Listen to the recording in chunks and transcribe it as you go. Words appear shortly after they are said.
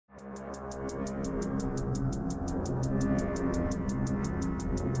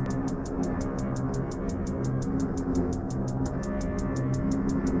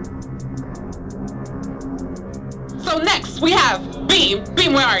we have Beam.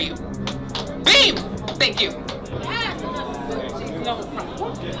 Beam, where are you? Beam! Thank you.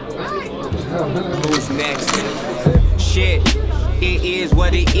 Who's next? Shit, it is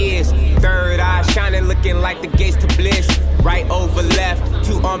what it is. Third eye shining, looking like the gates to bliss. Right over left,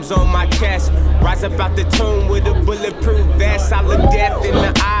 2 arms on my chest. Rise up out the tomb with a bulletproof vest. I look death in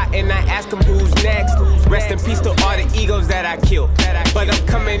the eye and I ask him who's next. Rest in peace to all the egos that I killed. But I'm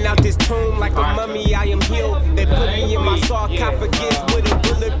coming out this tomb like a mummy, I am healed. They put me in my sarcophagus with a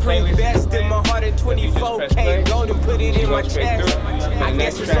bulletproof vest. In my heart in 24K gold and put it in my chest. I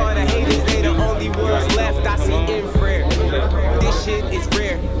guess you saw the haters, they the only ones left. I see infrared. This shit is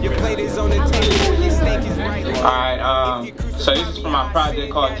rare. Your plate is on the table, your steak is right. Alright, so this is from my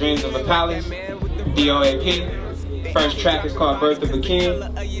project called Dreams of a Palace, DOAP. First track is called Birth of a King.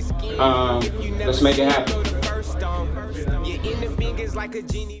 Let's make it happen.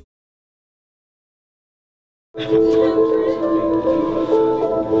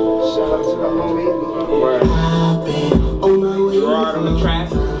 Word. Gerard on the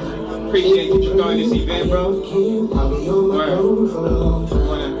track. Appreciate you joining this event, bro. Word.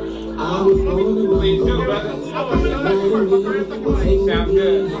 Please do, brother. Sounds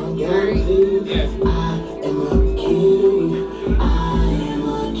good. Yeah.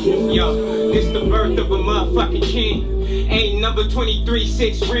 Yo, this the birth of a motherfucking king. Ain't number 23,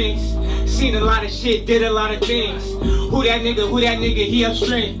 6 rings. Seen a lot of shit, did a lot of things. Who that nigga, he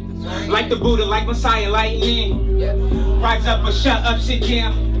upstream. Like the Buddha, like Messiah, lightning. Rise up or shut up, sit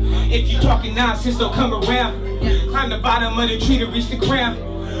down. If you talking nonsense, don't come around. Climb the bottom of the tree to reach the crown.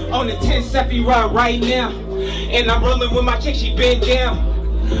 On the 10 Sephi run right now. And I'm rolling with my chick, she been down.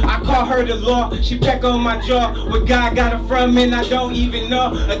 I call her the law, she peck on my jaw. Where God got her from, man, I don't even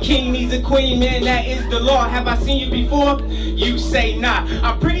know. A king needs a queen, man, that is the law. Have I seen you before? You say nah.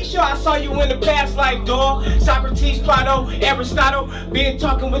 I'm pretty sure I saw you in the past life, dawg. Socrates, Plato, Aristotle. Been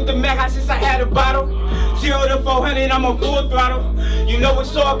talking with the Mac since I had a bottle. 0 to 400, I'm on full throttle. You know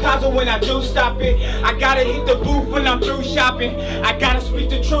it's all causal when I do stop it. I gotta hit the booth when I'm through shopping. I gotta speak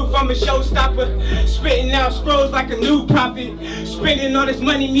the truth, I'm a showstopper. Spitting out scrolls like a new prophet. Spending all this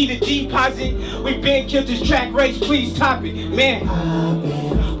money, need a deposit. We been killed this track race, please top it, man. I've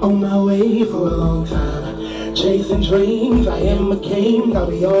been on my way for a long time. Chasing dreams, I am a king. I'll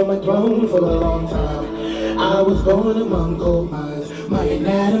be on my throne for a long time. I was born among gold mines. My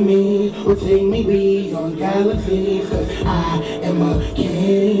anatomy will take me beyond galaxies. Cause I am a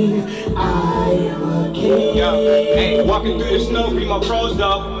king. I am a king. Yo, hey, walking through the snow, be my pros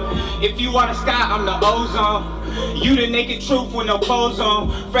though. If you are the sky, I'm the ozone. You the naked truth with no clothes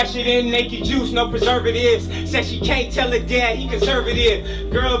on. Fresher than naked juice, no preservatives. Said she can't tell her dad, he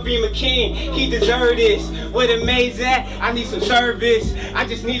conservative. Girl be my king, he deserve this. Where the maid's at, I need some service. I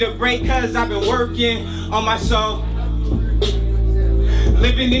just need a break cause I've been working on my soul.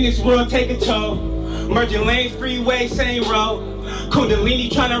 Living in this world, take a toll. Merging lanes, freeway, same road. Kundalini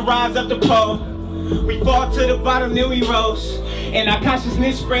trying to rise up the pole. We fall to the bottom, then we rose. And our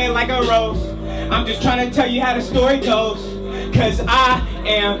consciousness spread like a rose. I'm just trying to tell you how the story goes. Cause I've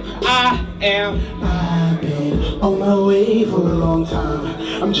been on my way for a long time.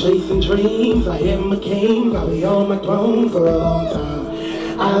 I'm chasing dreams, I am a king. I'll be on my throne for a long time.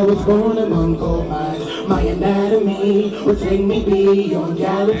 I was born among gold mines. My anatomy will take me beyond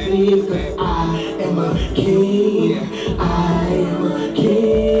galaxies. Cause I am a king. I am a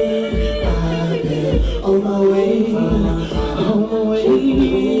king. I've been on my way, on my way.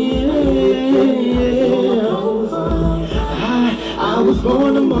 I was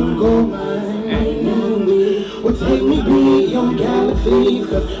born among gold mines. My anatomy will take me beyond galaxies.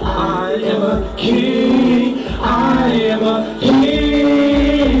 Cause I am a king. I am a king.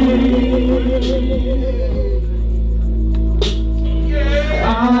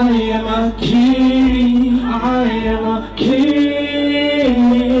 I am a king. I am a king.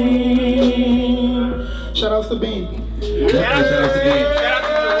 Shout out to Beam.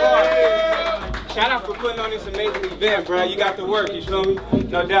 Shout out for putting on this amazing event, bro. You got to work, you feel me?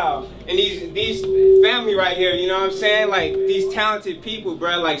 No doubt. And these family right here, you know what I'm saying? Like, these talented people,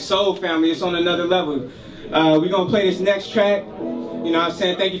 bro, like soul family, it's on another level. We're gonna play this next track. You know what I'm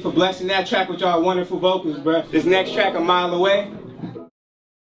saying? Thank you for blessing that track with y'all wonderful vocals, bro. This next track, A Mile Away.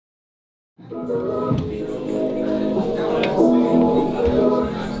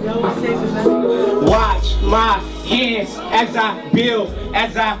 Watch my hands as I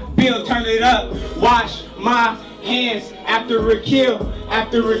build, turn it up. Wash my hands after a kill,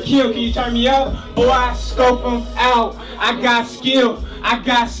 can you turn me up? Boy, I scope them out, I got skills, I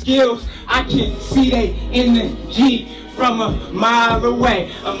can see they in the G. from a mile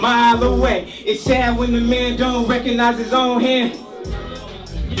away, a mile away. It's sad when the man don't recognize his own hand.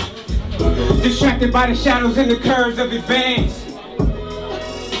 Distracted by the shadows and the curves of his veins.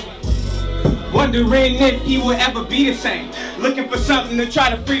 Wondering if he will ever be the same. Looking for something to try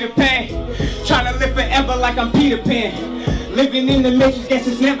to free the pain. Trying to live forever like I'm Peter Pan. Living in the matrix, guess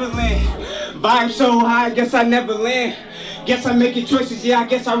it's Neverland. Vibe so high, guess I never land. Guess I'm making choices, yeah, I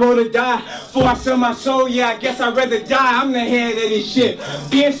guess I roll or die. Before I sell my soul, yeah, I guess I'd rather die. I'm the head of this shit.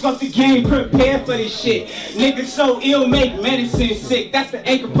 Being slow the game, prepared for this shit. Niggas so ill, make medicine sick. That's the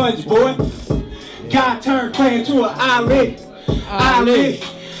anchor punch, boy. God turned clay into an eyelid. Eyelid.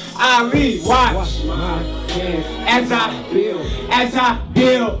 Ali, watch as I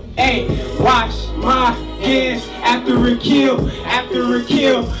build, ayy, wash my hands after a kill,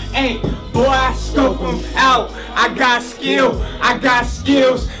 ayy, boy, I scope them out, I got skills, I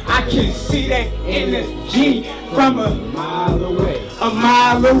can see that energy from a mile away,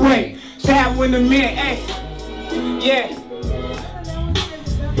 sad when the man, ayy, yeah.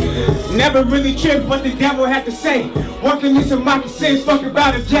 Never really tripped what the devil had to say. Working in some moccasins, fuck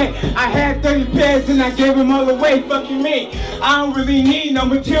about a J. I had 30 pairs and I gave them all away, fucking me. I don't really need no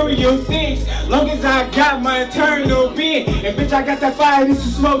material things, long as I got my eternal being. And bitch, I got that fire, this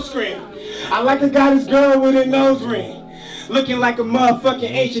is smoke screen. I like a goddess girl with a nose ring, looking like a motherfucking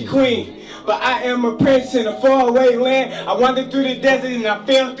ancient queen. But I am a prince in a faraway land. I wandered through the desert and I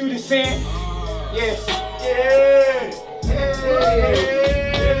fell through the sand. Yeah, yeah, yeah.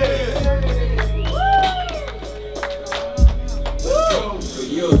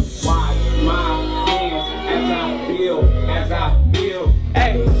 Wash my hands as I build,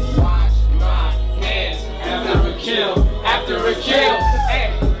 hey. Wash my hands after a kill,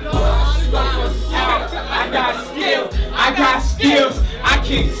 hey. Wash my hands, I got skills, I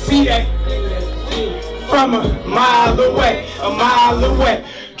can see that from a mile away,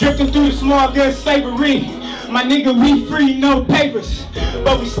 drifting through the small good slavery. My nigga, we free, no papers,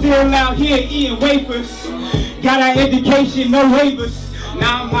 but we still out here eating wafers. Got our education, no waivers.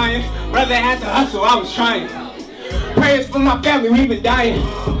 Now I'm lying, brother had to hustle, I was trying. Prayers for my family, we been dying.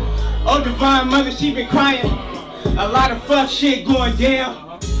 Oh, divine mother, she been crying. A lot of fuck shit going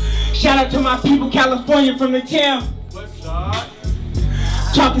down. Shout out to my people, California from the town.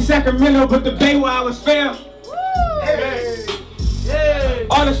 Talking Sacramento, but the bay where I was found. Hey. Hey.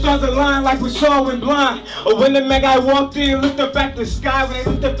 All the stars aligned like we saw when blind. Or when the mega walked in and looked up at the sky. When they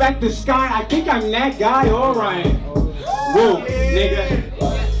looked up at the sky, I think I'm that guy, alright. Whoa, nigga.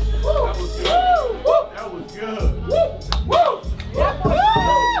 That was good.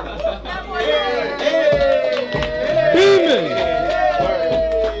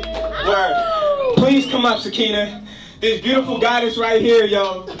 Word. Please come up, Sakinah. This beautiful goddess right here,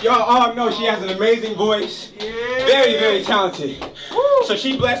 yo. Y'all all know she has an amazing voice. Very, very talented. So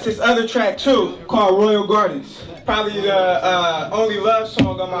she blessed this other track too, called Royal Gardens. Probably the only love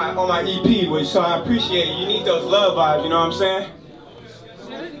song on my EP, which so I appreciate it. You need those love vibes, you know what I'm saying?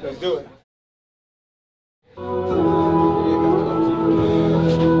 Let's do it.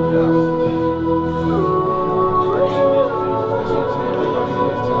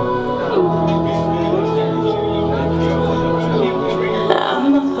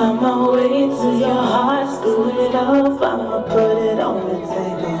 I'ma find my way to your heart, screw it up, I'ma put it on the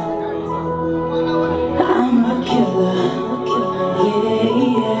table. I'm a killer,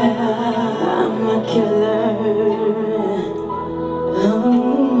 yeah, I'm a killer.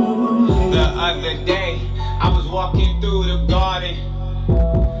 The other day, I was walking through the garden.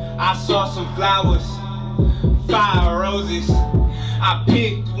 I saw some flowers, 5 roses. I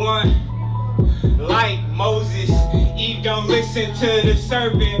picked one, like Moses. Eve don't listen to the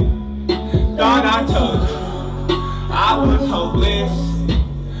serpent. Thought I told her I was hopeless,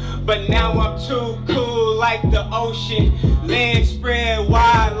 but now I'm too cool like the ocean. Land spread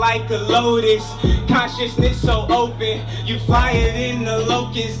wide like a lotus. Consciousness so open, you fly it in the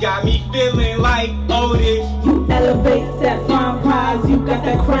locust. Got me feeling like Otis. You elevate that prime prize, you got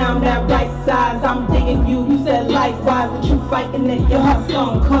that crown, that right size. I'm digging you, you said likewise, but you fighting it, your heart's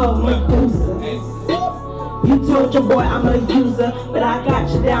stone cold, Medusa. You told your boy I'm a user, but I got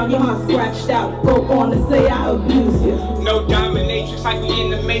you down, your heart scratched out. Go on to say I abuse you. No dominatrix like we in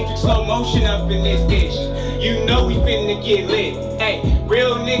the matrix, slow motion up in this dish. You know we finna get lit. Hey,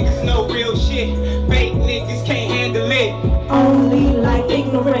 real niggas know real shit. Fake niggas can't handle it. Only like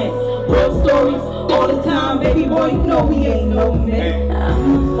ignorance, real stories all the time. Baby boy, you know we ain't no myth.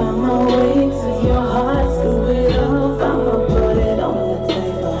 I'ma find my way to your heart, screw it up, I'ma put it on the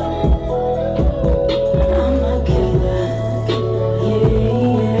table. I'm a killer,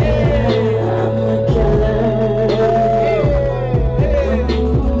 yeah, I'm a killer.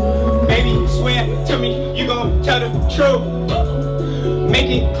 true. Make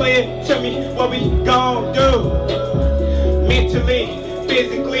it clear to me what we gon' do. Mentally,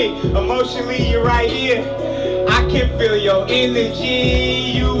 physically, emotionally, you're right here. I can feel your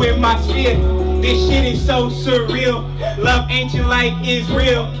energy, you in my sphere. This shit is so surreal. Love ancient like it's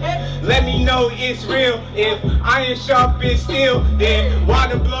real. Let me know it's real. If iron sharp is steel, then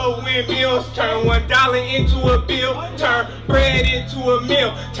water blow windmills. Turn $1 into a bill. Turn bread into a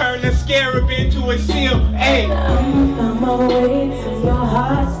meal. Turn a scarab into a seal. Hey. I'ma find my way to your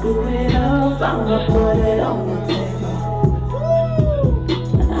heart, screwing up. I'ma put it on the table.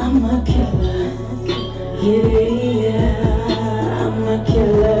 I'm a killer. Yeah, I'm a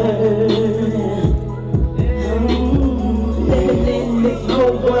killer. Living in this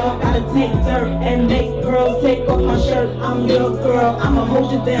cold world, gotta take dirt and make girls take off my shirt. I'm your girl, I'ma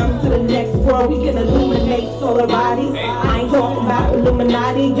hold you down to the next world. We can illuminate solar bodies. I ain't talking about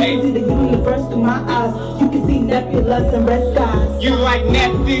Illuminati. You can see the universe through my eyes. You can see nebulas and red skies. You like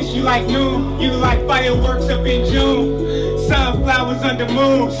Netflix, you like noon. You like fireworks up in June. Sunflowers under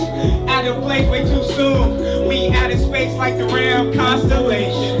moons. Out of place way too soon. We out of space like the Ram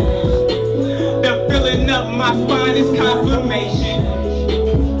constellation. The filling up my spine is confirmation.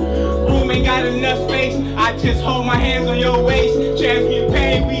 Room ain't got enough space. I just hold my hands on your waist. Transmute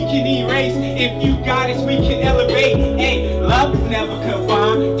pain, we can erase. If you got us, we can elevate. Hey, love is never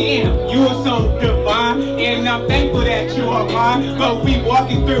confined. Damn, you are so divine. And I'm thankful that you are mine. But we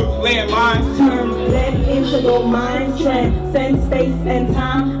walking through landmines. Turn lead into your mind. Transcend space and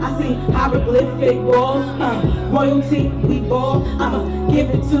time. I see hieroglyphic walls. Royalty, we ball. I'ma give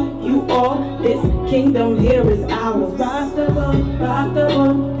it to you all. This kingdom here is ours. Rock the boat, rock the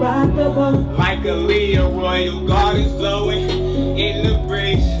boat, rock the boat. Like a Leo, royal gardens blowing in the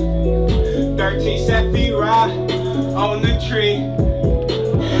breeze. 13 Sephirah on the tree.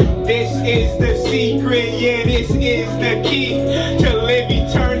 This is the secret, yeah, this is the key to live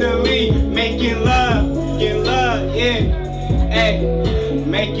eternally. Making love, yeah. Hey,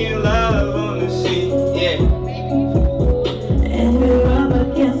 making love on the sea, yeah. And we're up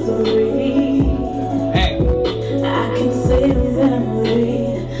against the reef. Hey, I can see the memory,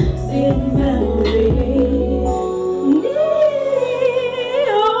 see the memory.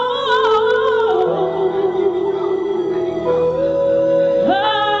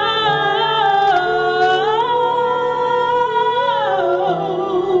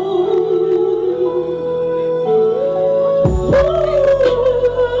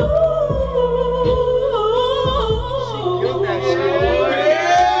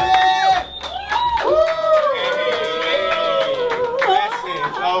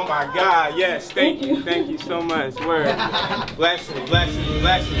 yes, thank you so much. Word. Blessings, blessings,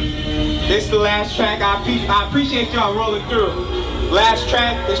 blessings. This is the last track. I appreciate y'all rolling through. Last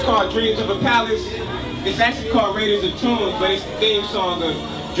track is called Dreams of a Palace. It's actually called Raiders of Tunes, but it's the theme song of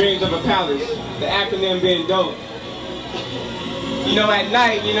Dreams of a Palace. The acronym being dope. You know, at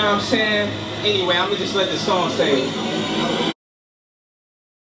night, you know what I'm saying? Anyway, I'm gonna just let the song say it.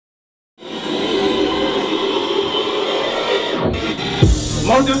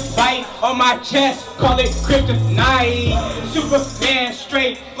 Motorbike on my chest, call it kryptonite. Superman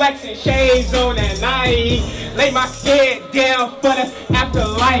straight flexing, shades on at night. Lay my head down for the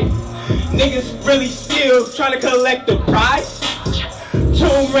afterlife. Niggas really still trying to collect the prize.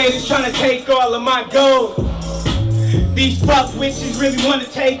 Tomb Raiders trying to take all of my gold. These fuck witches really want to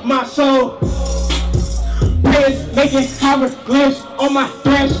take my soul. Prayers making hieroglyphs on my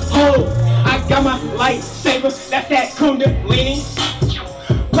threshold. I got my lightsaber, that's that Kundalini.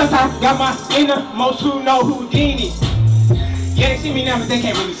 Plus I got my innermost who know Houdini. Yeah, they see me now, but they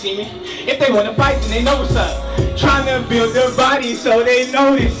can't really see me. If they want to fight, then they know what's up. Trying to build their body so they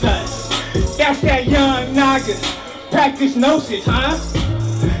notice us. That's that young Naga, practice gnosis, huh?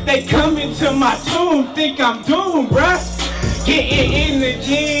 They come into my tomb, think I'm doomed, bruh. Getting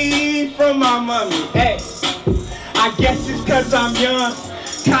energy from my mummy, hey. I guess it's cause I'm young,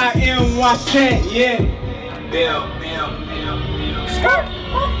 K.M. Wasset, yeah. Bill. Skirt,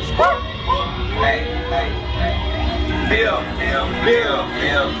 skirt. Hey. Bill.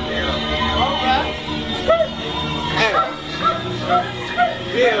 Okay. Skirt. Hey.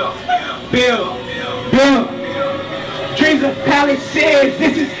 Bill. Dreams of palaces,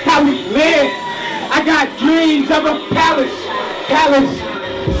 this is how we live. I got dreams of a palace.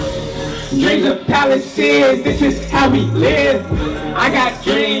 Dreams of palaces, this is how we live. I got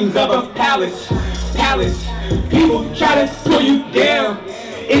dreams of a palace. People try to pull you down,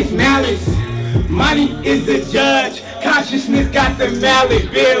 it's malice. Money is the judge, consciousness got the mallet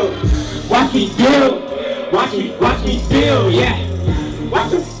build. Watch me build, watch me build, yeah.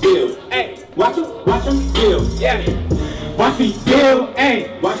 Watch us build, hey. Watch us him build, yeah. Watch me build,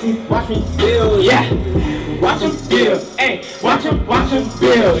 ayy. Watch me build, yeah. Watch him build, ayy. Watch him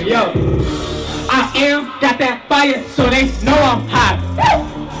build, yo. I got that fire, so they know I'm hot.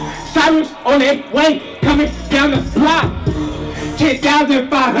 Sirens on their way, coming down the block.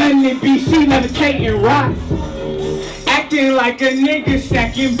 10,500 BC, levitating rocks. Acting like a nigga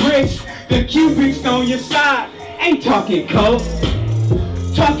stacking bricks. The cubics on your side, ain't talking coke.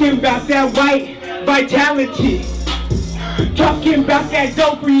 Talking about that white vitality. Talking about that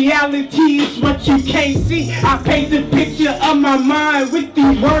dope reality is what you can't see. I paint the picture of my mind with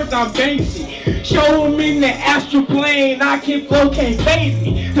these words I'm Banksy. Show them in the astral plane, I can flow, can't phase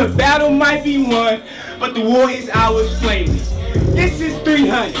me. The battle might be won, but the war is ours flaming. This is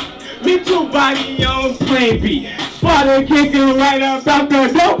 300, mental body on plan B. Spotter kicking right about the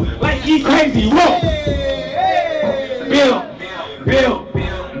door like he crazy. Whoa! Bill.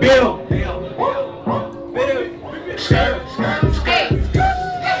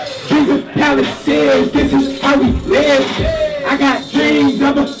 Dreams of palaces, this is how we live. I got dreams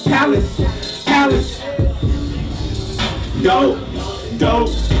of a palace. Dope.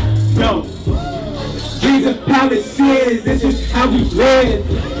 Dreams of palaces, this is how we live.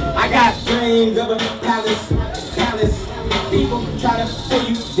 I got dreams of a palace. People try to pull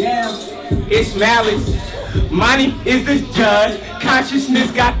you down. It's malice. Money is the judge.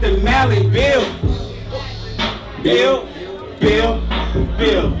 Consciousness got the mallet. Bill.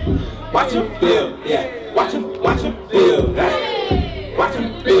 Watch him build, yeah. Watch him build, right? Watch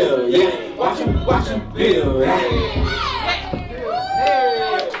him build, yeah. Watch him build, right?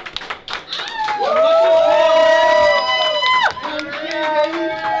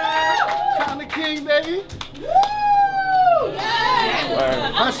 Count the king, baby.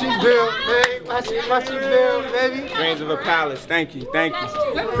 Watch him build, baby. Watch him build, baby. Dreams of a palace. Thank you.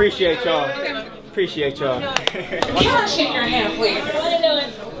 Appreciate y'all. Can I shake your hand, please?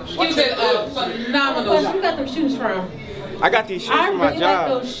 You did phenomenal. Where you got them shoes from? I got these shoes from my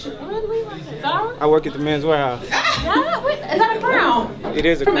job. I work at the men's warehouse. Is that a crown? It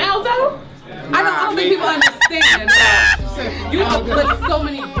is a From crown. Alto? I don't think people understand. You look like so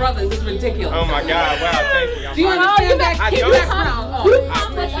many brothers. It's ridiculous. Oh my God! Wow, thank you. Do you understand that? Keep that crown on. I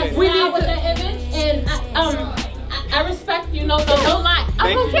appreciate we need with the image, and I respect you. No lie.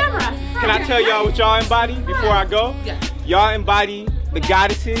 I'm on camera. Can I tell y'all what y'all embody before I go? Yes. Y'all embody the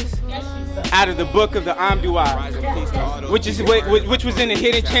goddesses out of the book of the Amduai, which was in the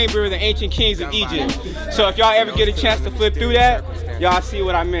hidden chamber of the ancient kings of Egypt. So if y'all ever get a chance to flip through that, y'all see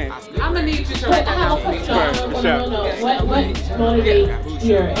what I meant. I'm gonna need you to write that down for me. No. What motivates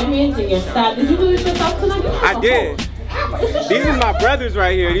your image and your style? Did you lose yourself tonight? I did. These are my brothers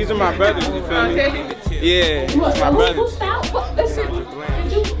right here. These are my brothers. You feel me? Yeah, these are my brothers.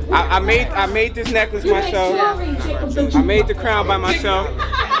 I made this necklace myself. I made the crown by myself.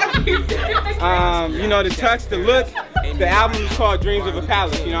 You know, the touch, the look. The album is called Dreams of a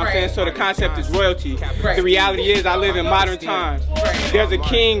Palace, you know what I'm saying? So the concept is royalty. The reality is I live in modern times. There's a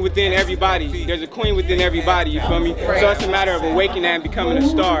king within everybody. There's a queen within everybody, you feel me? So it's a matter of awakening and becoming a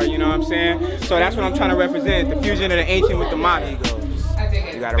star, you know what I'm saying? So that's what I'm trying to represent, the fusion of the ancient with the modern.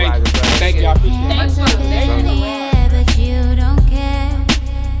 You gotta rise up. Thank you, I appreciate it.